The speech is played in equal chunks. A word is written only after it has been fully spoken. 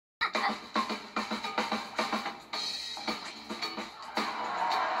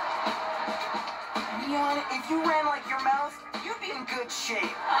you ran like your mouth, you'd be in good shape.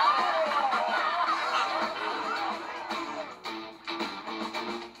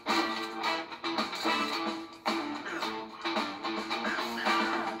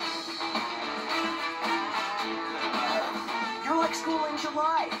 You're like school in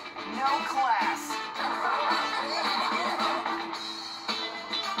July. No class.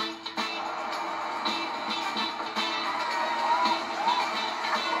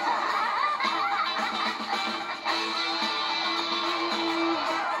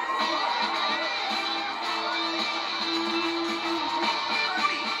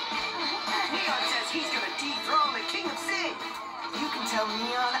 Tell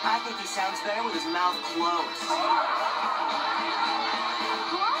Neon I think he sounds better with his mouth closed.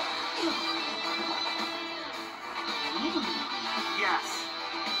 Yes.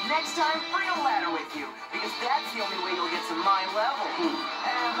 Next time, bring a ladder with you, because that's the only way you'll get to my level.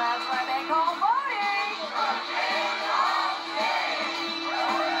 And that's why they call Bodi.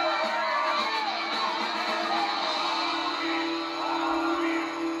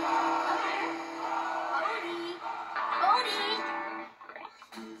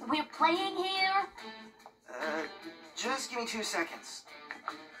 We're playing here? Just give me 2 seconds.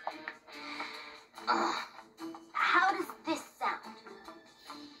 How does this sound?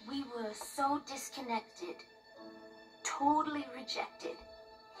 We were so disconnected, totally rejected.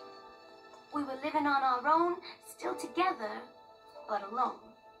 We were living on our own, still together, but alone.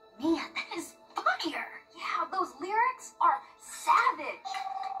 Man, that is funnier. Yeah, those lyrics are savage.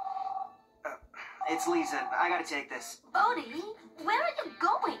 It's Lisa. I gotta take this. Bodi, where are you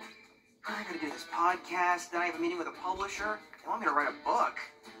going? I gotta do this podcast, then I have a meeting with a publisher. They want me to write a book.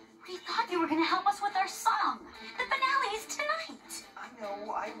 We thought you were going to help us with our song. The finale is tonight. I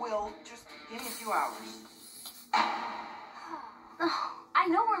know, I will. Just give me a few hours. I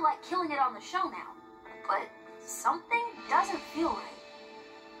know we're like killing it on the show now, but something doesn't feel right.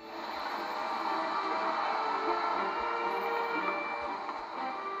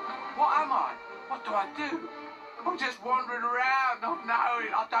 What am I? What do I do? I'm just wandering around, not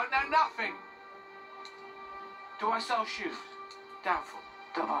knowing. I don't know nothing. Do I sell shoes? Doubtful.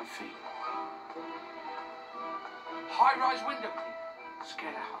 Don't like feet. High-rise window cleaner?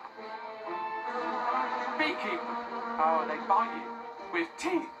 Scared of heights. Beekeeper? Oh, they bite you. With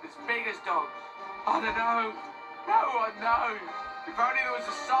teeth as big as dogs. I don't know. No one knows. If only there was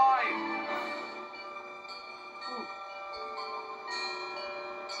a sign.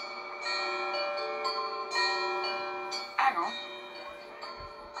 Hang on.